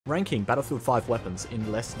Ranking Battlefield 5 weapons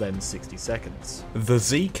in less than 60 seconds. The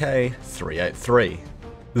ZK-383.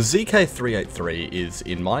 The ZK-383 is,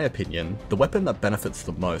 in my opinion, the weapon that benefits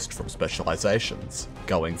the most from specialisations,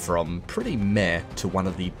 going from pretty meh to one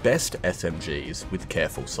of the best SMGs with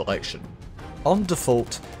careful selection. On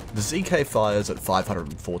default, the ZK fires at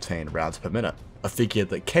 514 rounds per minute, a figure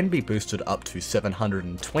that can be boosted up to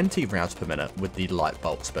 720 rounds per minute with the light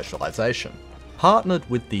bolt specialisation. Partnered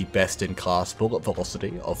with the best-in-class bullet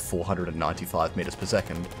velocity of 495 meters per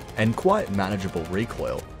second and quite manageable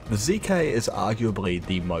recoil, the ZK is arguably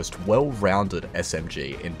the most well-rounded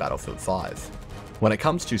SMG in Battlefield 5. When it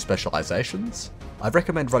comes to specialisations, I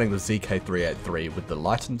recommend running the ZK-383 with the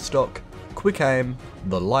Lightened Stock, quick aim,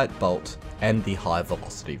 the light bolt, and the high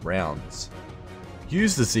velocity rounds.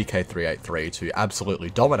 Use the ZK-383 to absolutely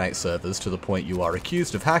dominate servers to the point you are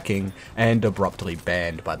accused of hacking and abruptly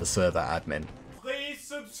banned by the server admin.